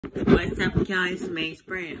What's up, guys? Mace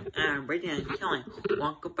Brand. I'm Brittany and Kelly.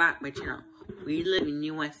 Welcome back to my channel. We live in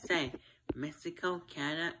USA, Mexico,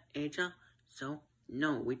 Canada, Asia. So,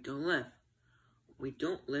 no, we don't live. We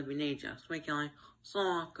don't live in Asia. So, Kelly. So,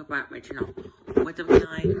 welcome back to my channel. What's up,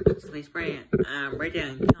 Kelly? It's Mace Brand. I'm Brittany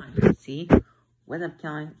and Kelly. See? What's up,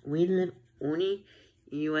 Kelly? We live only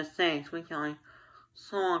in USA. So, Kelly.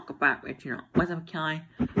 So, welcome back to my channel. What's up, Kelly?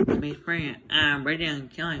 It's Mace Brand. I'm Brittany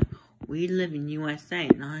and Kelly. We live in USA,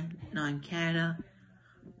 not in Canada.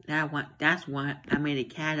 That's why I made a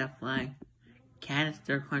Canada flag. Canada's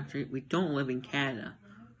their country. We don't live in Canada.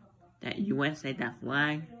 That USA, that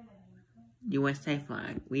flag, USA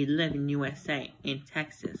flag. We live in USA, in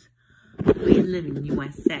Texas. We live in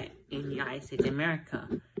USA, in the United States of America.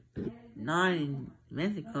 Not in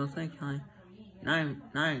Mexico, not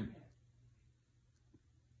in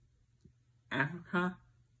Africa.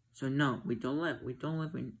 So no, we don't live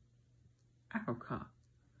in Africa.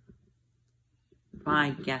 By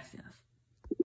guessing.